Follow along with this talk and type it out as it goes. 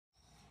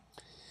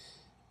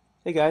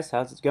Hey guys,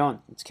 how's it going?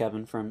 It's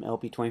Kevin from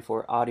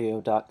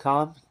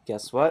lp24audio.com.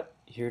 Guess what?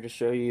 Here to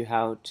show you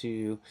how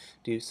to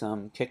do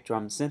some kick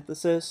drum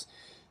synthesis.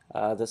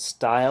 The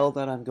style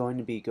that I'm going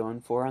to be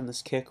going for on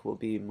this kick will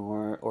be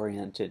more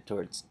oriented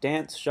towards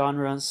dance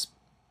genres,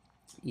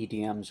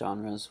 EDM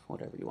genres,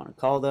 whatever you want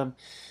to call them,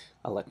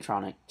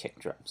 electronic kick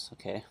drums,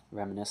 okay?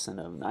 Reminiscent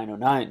of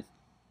 909.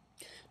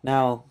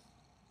 Now,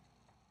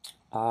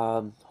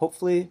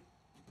 hopefully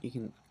you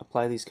can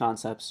apply these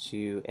concepts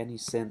to any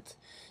synth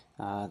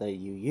that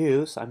you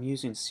use. I'm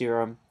using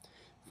Serum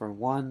for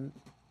one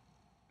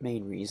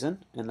main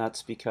reason, and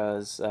that's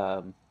because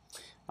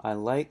I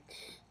like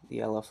the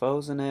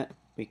LFOs in it.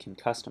 We can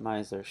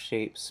customize their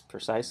shapes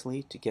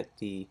precisely to get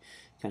the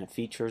kind of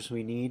features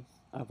we need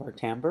of our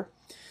timbre.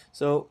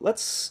 So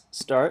let's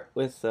start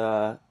with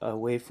a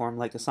waveform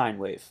like a sine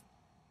wave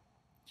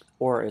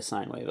or a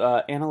sine wave.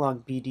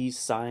 Analog BD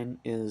sine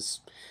is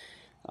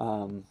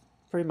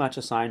pretty much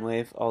a sine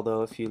wave,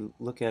 although if you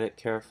look at it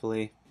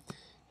carefully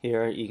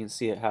here, you can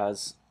see it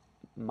has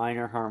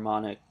minor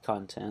harmonic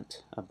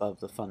content above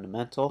the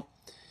fundamental.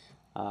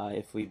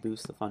 If we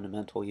boost the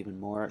fundamental even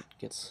more, it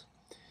gets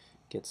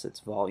its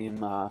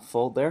volume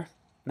full there.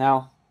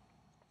 Now,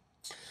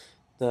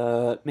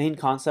 the main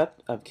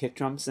concept of kick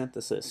drum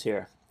synthesis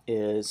here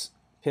is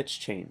pitch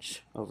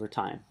change over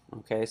time.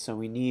 Okay, so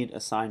we need a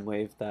sine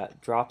wave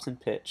that drops in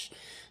pitch,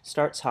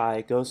 starts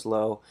high, goes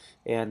low,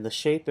 and the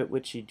shape at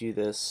which you do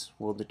this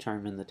will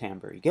determine the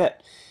timbre you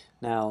get.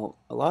 Now,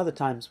 a lot of the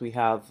times we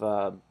have,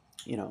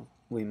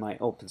 we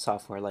might open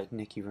software like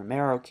Nicky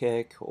Romero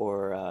Kick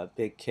or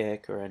Big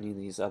Kick or any of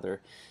these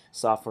other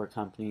software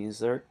companies.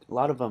 There are a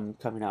lot of them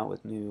coming out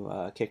with new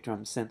kick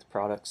drum synth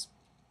products.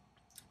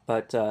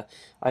 But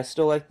I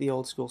still like the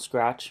old school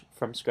scratch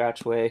from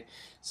scratch way,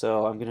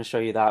 so I'm going to show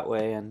you that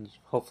way, and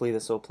hopefully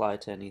this will apply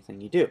to anything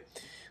you do.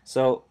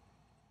 So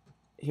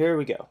here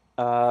we go.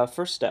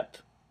 First step,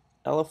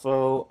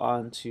 LFO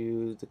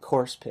onto the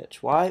coarse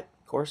pitch. Why?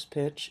 Coarse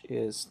pitch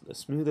is the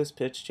smoothest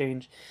pitch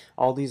change.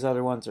 All these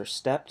other ones are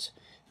stepped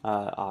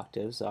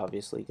octaves,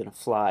 obviously going to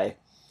fly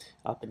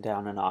up and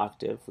down an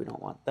octave. We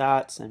don't want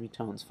that.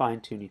 Semitones, fine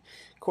tuning.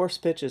 Coarse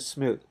pitch is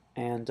smooth,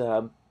 and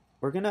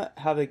we're going to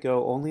have it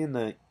go only in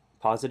the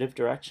positive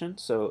direction.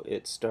 So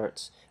it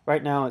starts,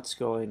 right now it's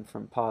going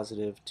from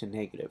positive to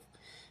negative.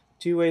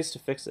 Two ways to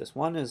fix this.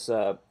 One is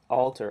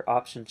Alt or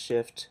Option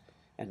Shift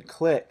and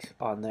click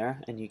on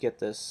there, and you get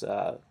this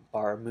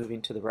bar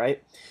moving to the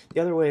right.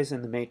 The other way is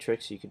in the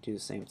matrix. You could do the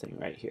same thing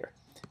right here.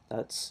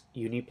 That's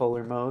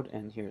unipolar mode,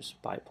 and here's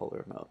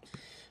bipolar mode.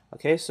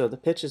 Okay, so the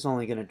pitch is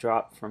only going to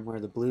drop from where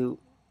the blue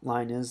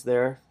line is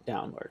there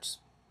downwards.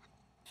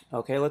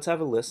 Okay, let's have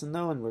a listen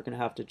though, and we're going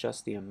to have to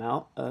adjust the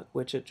amount at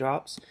which it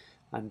drops.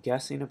 I'm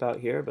guessing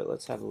about here, but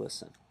let's have a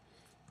listen.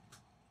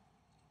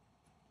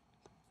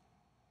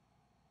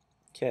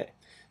 Okay,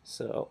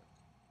 so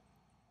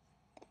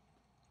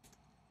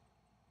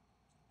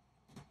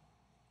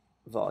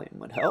volume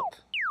would help.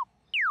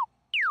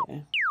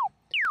 Okay,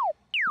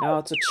 now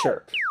it's a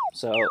chirp,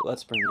 so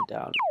let's bring it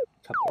down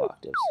a couple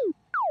octaves.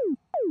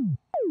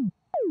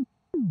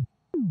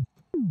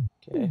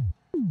 Okay,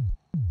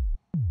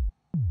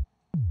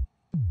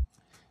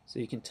 so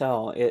you can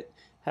tell it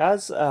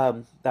has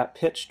that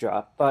pitch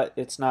drop, but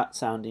it's not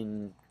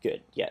sounding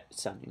good yet.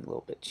 It's sounding a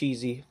little bit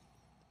cheesy,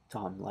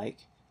 Tom-like.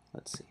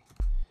 Let's see.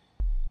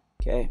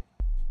 Okay.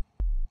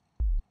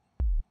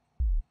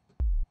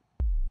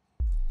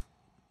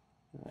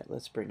 Alright,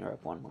 let's bring her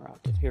up one more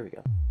octave. Here we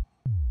go.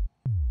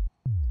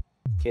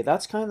 Okay,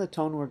 that's kind of the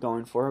tone we're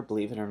going for,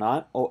 believe it or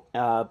not.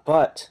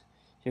 But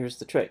here's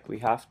the trick. We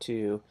have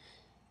to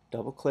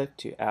double-click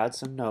to add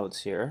some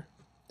nodes here.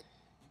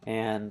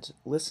 And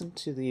listen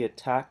to the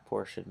attack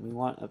portion. We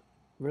want a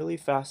really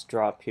fast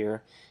drop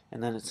here,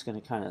 and then it's going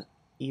to kind of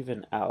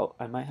even out.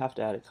 I might have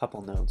to add a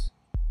couple nodes.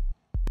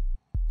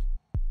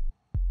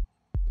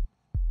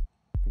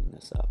 Bring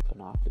this up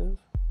an octave.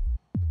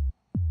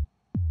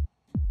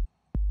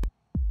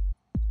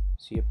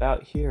 See,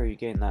 about here you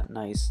gain that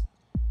nice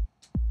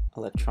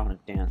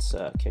electronic dance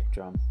kick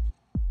drum.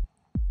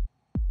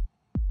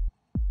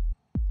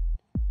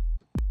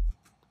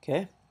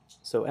 Okay,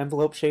 so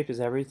envelope shape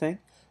is everything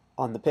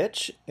on the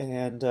pitch,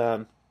 and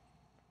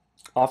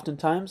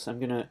oftentimes I'm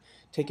going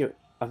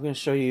to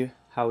show you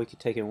how we could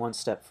take it one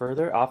step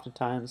further.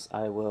 Oftentimes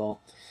I will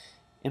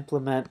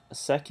implement a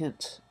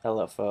second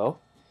LFO.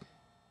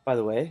 By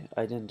the way,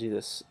 I didn't do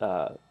this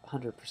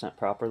 100%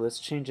 proper. Let's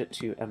change it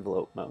to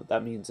envelope mode.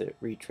 That means it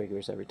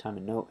re-triggers every time a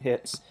note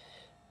hits.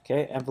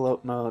 Okay,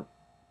 envelope mode.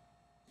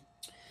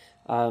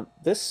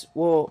 This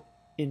will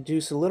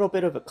induce a little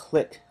bit of a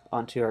click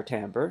onto our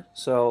timbre,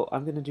 so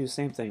I'm going to do the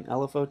same thing.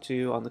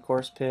 LFO2 on the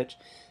coarse pitch,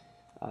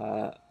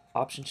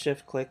 Option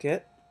Shift click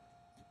it.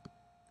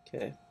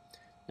 Okay,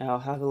 now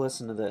have a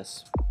listen to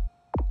this.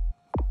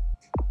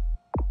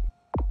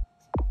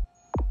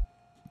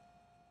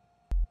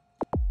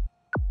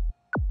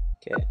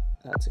 Okay,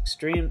 that's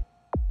extreme.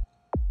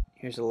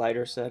 Here's a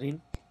lighter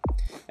setting,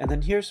 and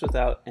then here's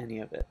without any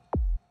of it.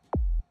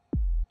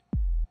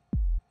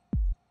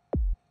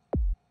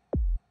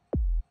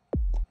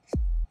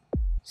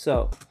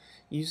 So,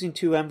 using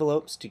two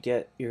envelopes to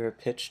get your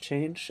pitch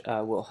change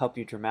will help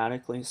you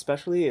dramatically,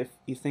 especially if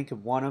you think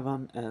of one of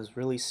them as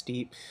really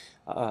steep.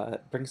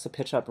 It brings the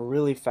pitch up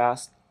really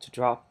fast to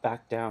drop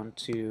back down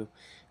to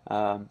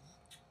um,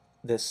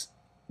 this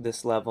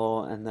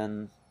level and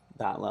then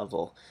that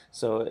level.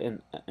 So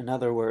in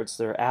other words,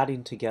 they're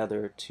adding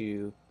together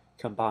to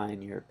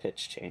combine your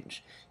pitch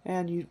change.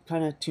 And you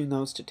kind of tune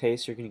those to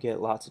taste, you're going to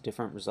get lots of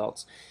different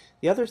results.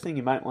 The other thing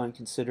you might want to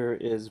consider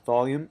is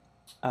volume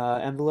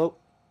envelope.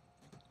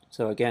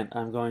 So again,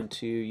 I'm going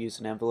to use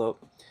an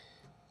envelope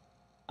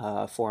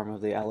form of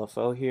the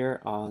LFO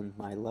here on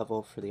my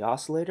level for the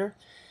oscillator.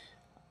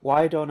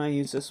 Why don't I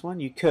use this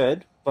one? You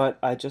could, but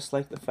I just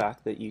like the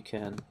fact that you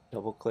can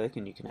double click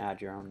and you can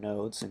add your own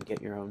nodes and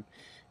get your own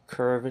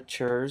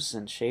curvatures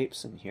and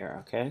shapes in here.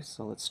 Okay,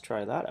 so let's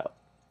try that out.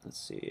 Let's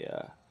see,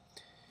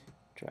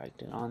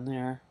 dragged it on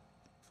there.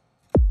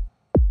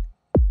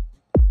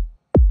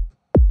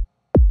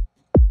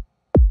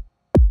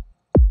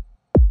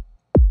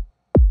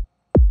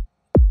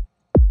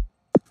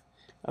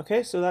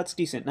 Okay, so that's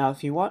decent. Now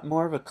if you want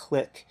more of a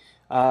click,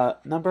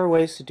 number of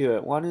ways to do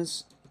it. One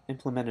is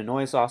implement a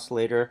noise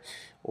oscillator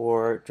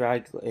or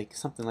drag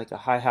something like a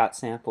hi-hat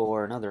sample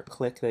or another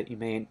click that you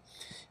made,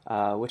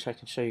 which I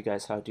can show you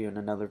guys how to do in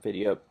another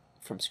video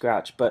from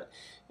scratch. But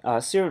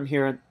Serum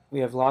here, we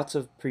have lots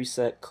of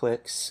preset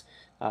clicks,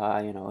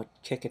 you know,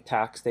 kick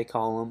attacks they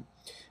call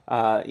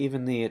them.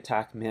 Even the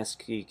attack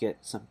misc, you get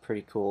some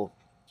pretty cool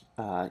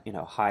you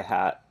know,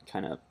 hi-hat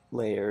kind of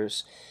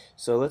layers.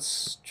 So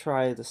let's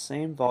try the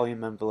same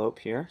volume envelope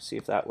here, see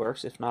if that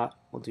works. If not,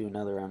 we'll do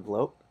another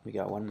envelope. We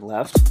got one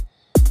left.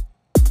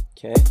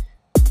 Okay,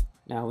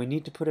 now we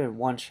need to put it in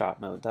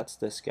one-shot mode. That's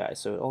this guy,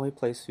 so it only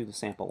plays through the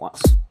sample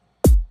once.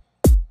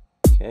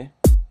 Okay,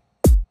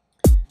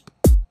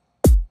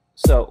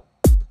 so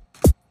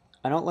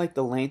I don't like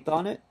the length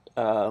on it.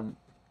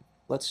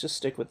 Let's just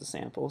stick with the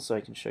sample so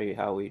I can show you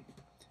how we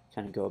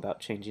kind of go about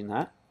changing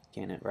that,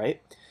 getting it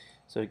right.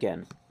 So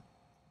again,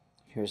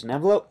 here's an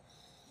envelope.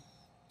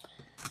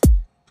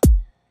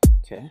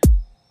 Okay.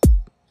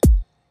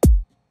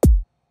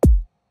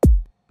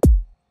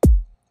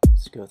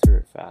 Let's go through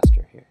it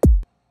faster here.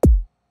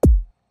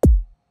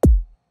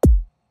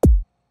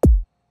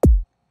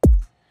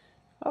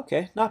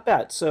 Okay, not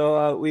bad.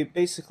 So we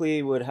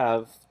basically would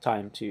have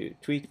time to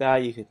tweak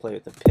that. You could play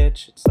with the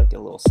pitch. It's like a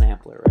little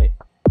sampler, right?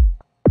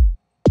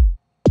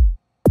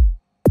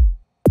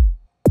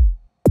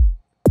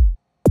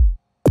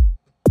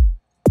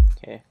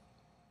 Okay,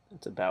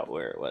 that's about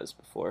where it was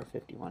before,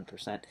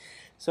 51%.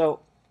 So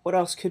what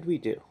else could we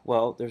do?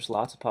 Well, there's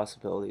lots of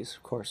possibilities,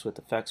 of course, with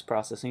effects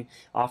processing.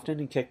 Often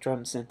in kick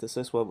drum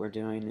synthesis, what we're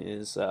doing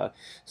is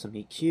some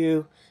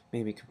EQ,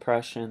 maybe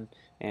compression,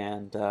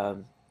 and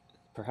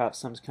perhaps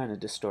some kind of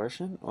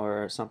distortion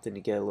or something to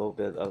get a little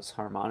bit of those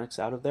harmonics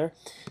out of there,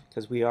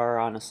 because we are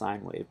on a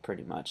sine wave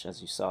pretty much, as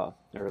you saw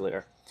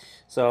earlier.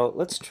 So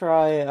let's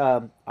try,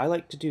 I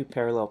like to do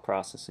parallel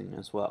processing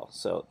as well,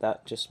 so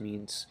that just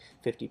means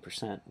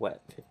 50%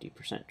 wet,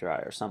 50% dry,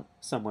 or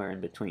somewhere in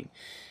between.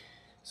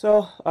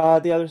 So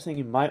the other thing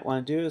you might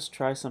want to do is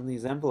try some of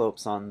these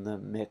envelopes on the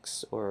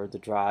mix or the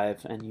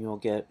drive, and you'll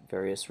get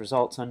various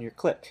results on your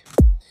click.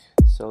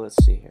 So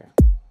let's see here.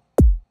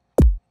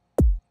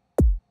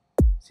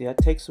 See, that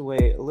takes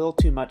away a little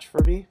too much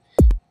for me,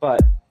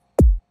 but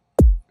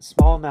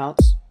small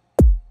amounts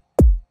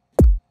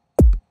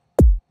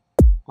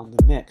on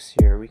the mix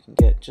here, we can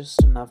get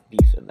just enough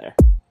beef in there.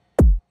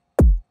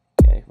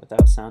 Okay,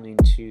 without sounding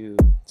too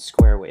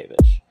square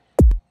wave-ish.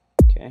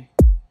 Okay,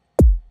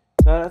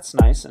 so that's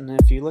nice. And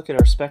if you look at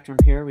our spectrum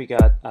here, we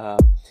got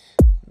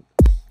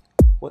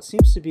what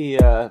seems to be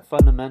a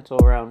fundamental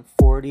around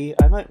 40.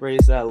 I might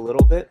raise that a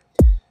little bit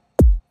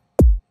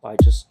by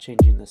just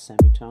changing the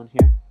semitone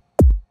here.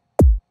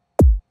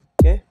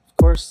 Okay, of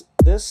course,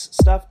 this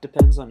stuff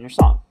depends on your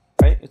song,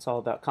 right? It's all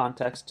about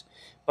context,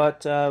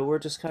 but we're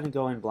just kind of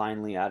going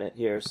blindly at it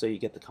here so you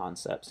get the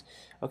concepts.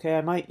 Okay,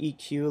 I might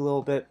EQ a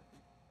little bit,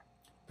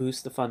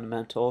 boost the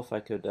fundamental if I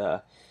could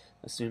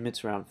assume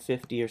it's around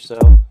 50 or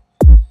so.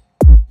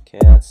 Okay,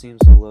 that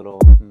seems a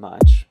little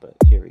much, but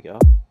here we go.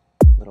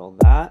 Little of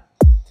that.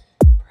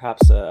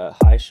 Perhaps a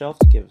high shelf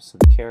to give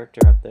some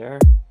character up there.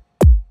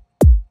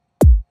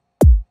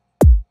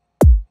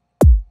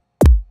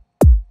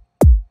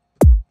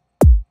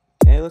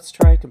 Okay, let's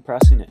try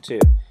compressing it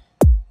too.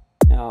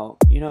 Now,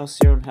 you know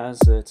Serum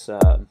has its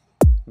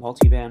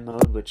multiband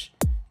mode, which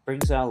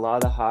brings out a lot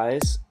of the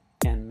highs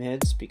and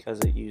mids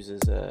because it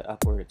uses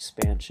upward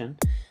expansion.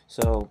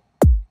 So,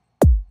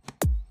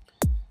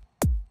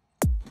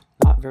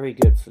 not very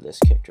good for this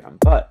kick drum,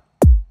 but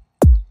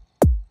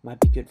might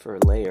be good for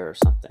a layer or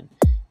something.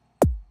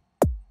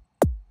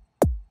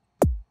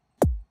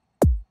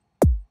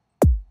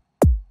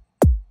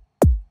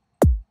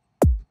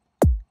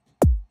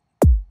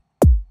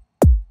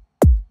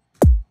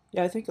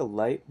 Yeah, I think a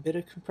light bit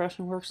of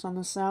compression works on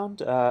the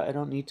sound. I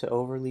don't need to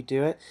overly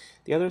do it.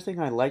 The other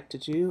thing I like to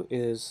do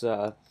is,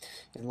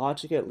 in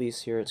Logic at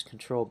least here it's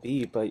Control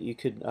B, but you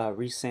could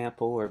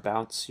resample or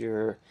bounce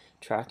your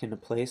track into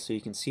place so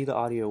you can see the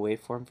audio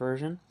waveform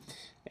version,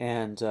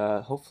 and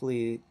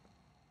hopefully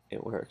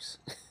it works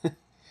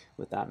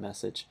with that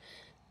message.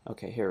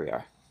 Okay, here we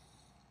are.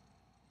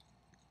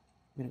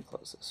 I'm going to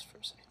close this for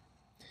a second.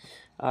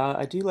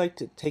 I do like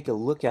to take a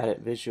look at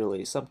it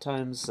visually.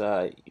 Sometimes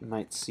you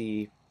might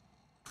see,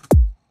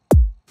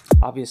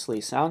 obviously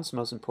sound's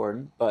most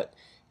important, but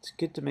it's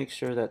good to make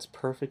sure that's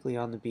perfectly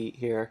on the beat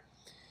here.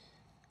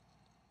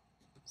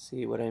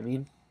 See what I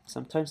mean?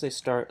 Sometimes they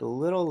start a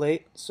little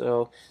late,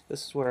 so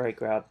this is where I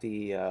grab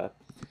the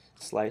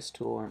slice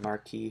tool or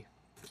marquee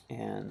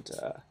and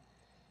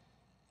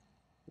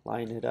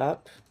line it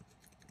up.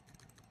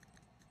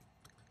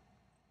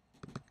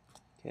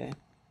 Okay,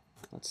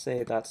 let's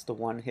say that's the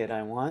one hit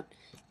I want.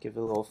 Give it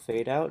a little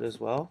fade out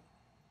as well.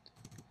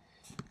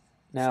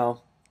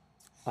 Now,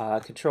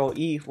 Control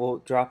E will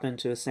drop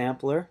into a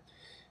sampler.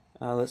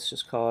 Let's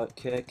just call it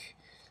kick.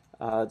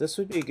 This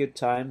would be a good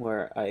time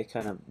where I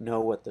kind of know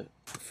what the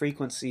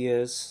frequency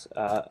is.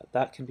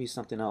 That can be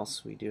something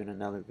else we do in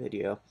another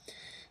video.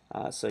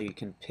 So you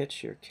can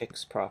pitch your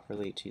kicks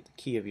properly to the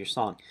key of your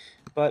song.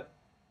 But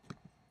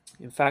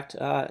in fact,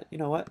 you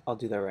know what? I'll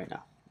do that right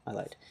now. I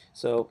lied.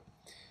 So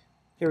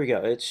here we go.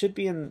 It should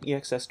be in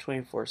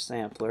EXS24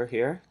 sampler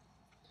here.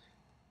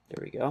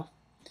 There we go.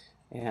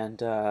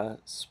 And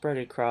spread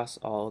it across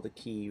all the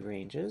key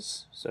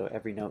ranges, so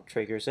every note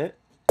triggers it.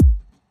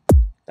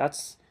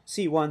 That's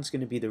C1 is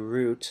going to be the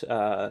root,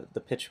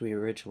 the pitch we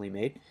originally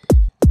made,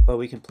 but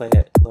we can play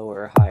it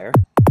lower or higher,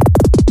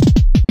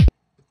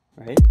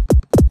 right?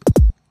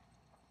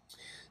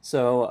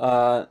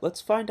 So let's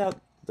find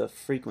out the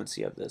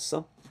frequency of this.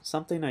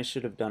 Something I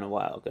should have done a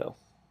while ago.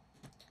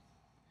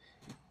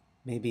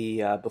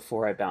 Maybe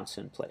before I bounce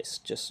in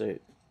place, just so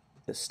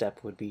this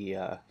step would be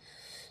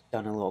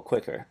done a little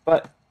quicker.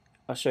 But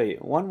I'll show you.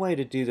 One way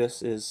to do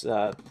this is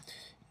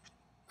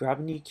grab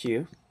an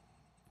EQ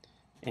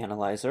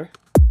analyzer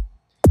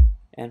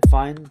and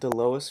find the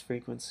lowest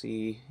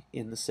frequency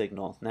in the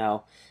signal.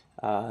 Now,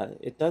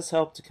 it does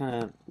help to kind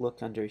of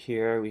look under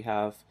here. We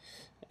have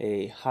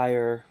a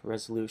higher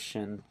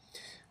resolution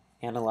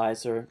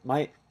analyzer.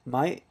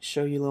 Might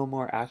show you a little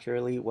more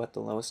accurately what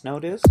the lowest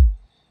note is.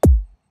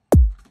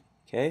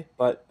 Okay,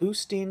 but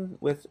boosting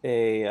with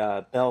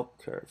a bell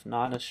curve,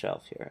 not a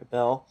shelf here. A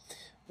bell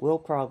will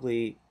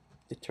probably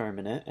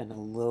determine it, and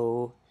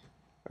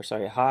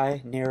a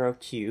high narrow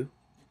Q.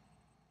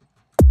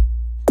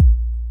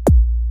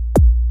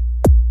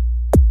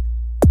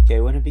 Okay,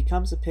 when it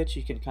becomes a pitch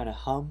you can kind of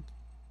hum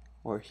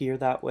or hear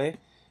that way,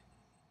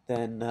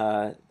 then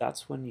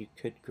that's when you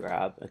could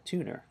grab a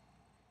tuner.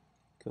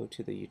 Go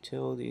to the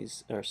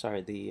utilities, or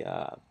sorry, the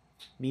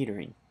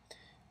metering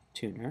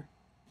tuner.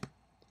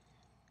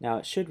 Now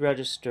it should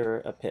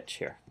register a pitch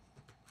here.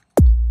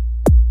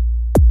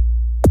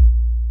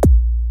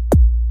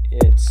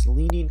 It's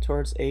leaning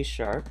towards A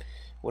sharp.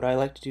 What I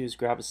like to do is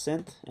grab a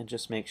synth and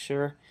just make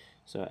sure.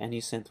 So any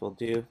synth will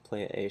do.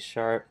 Play at A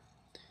sharp.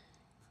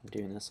 I'm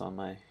doing this on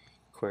my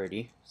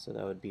QWERTY, so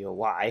that would be a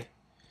Y.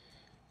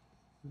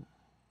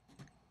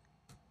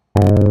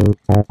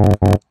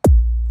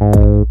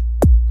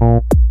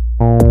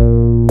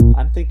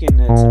 I'm thinking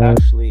it's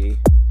actually,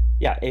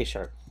 yeah, A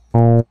sharp,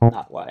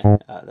 not Y.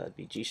 That'd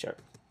be G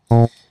sharp.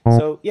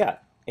 So yeah,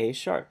 A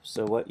sharp.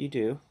 So what you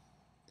do,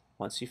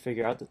 once you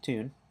figure out the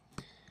tune,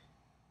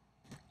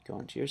 go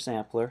into your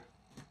sampler,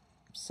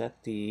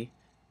 set the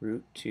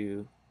root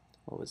to,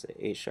 what was it,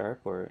 A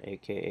sharp, or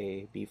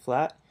aka B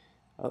flat.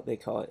 Oh, they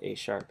call it A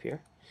sharp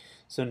here.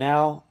 So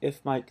now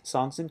if my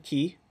song's in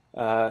key,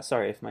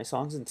 if my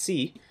song's in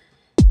C,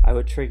 I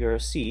would trigger a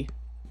C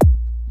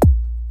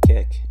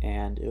kick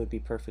and it would be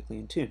perfectly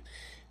in tune.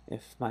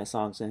 If my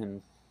song's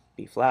in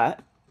B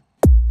flat,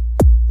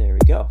 there we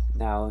go.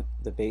 Now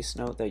the bass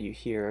note that you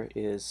hear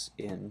is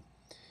in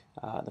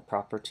the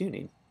proper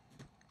tuning.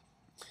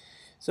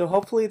 So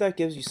hopefully that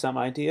gives you some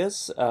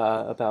ideas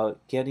about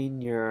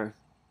getting your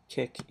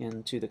kick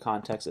into the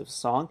context of a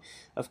song.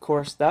 Of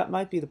course, that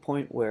might be the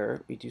point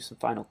where we do some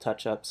final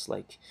touch-ups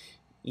like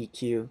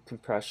EQ,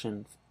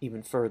 compression,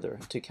 even further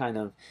to kind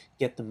of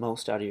get the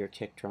most out of your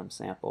kick drum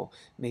sample.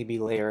 Maybe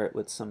layer it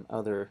with some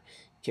other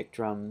kick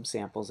drum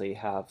samples that you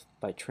have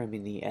by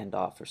trimming the end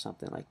off or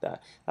something like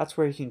that. That's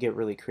where you can get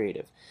really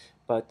creative.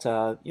 But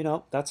you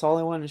know, that's all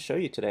I wanted to show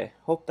you today.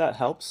 Hope that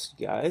helps,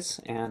 guys,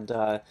 and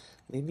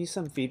leave me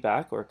some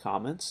feedback or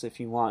comments if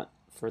you want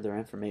further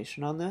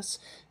information on this.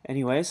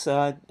 Anyways,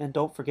 and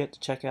don't forget to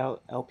check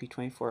out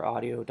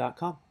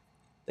lp24audio.com.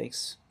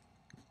 Thanks.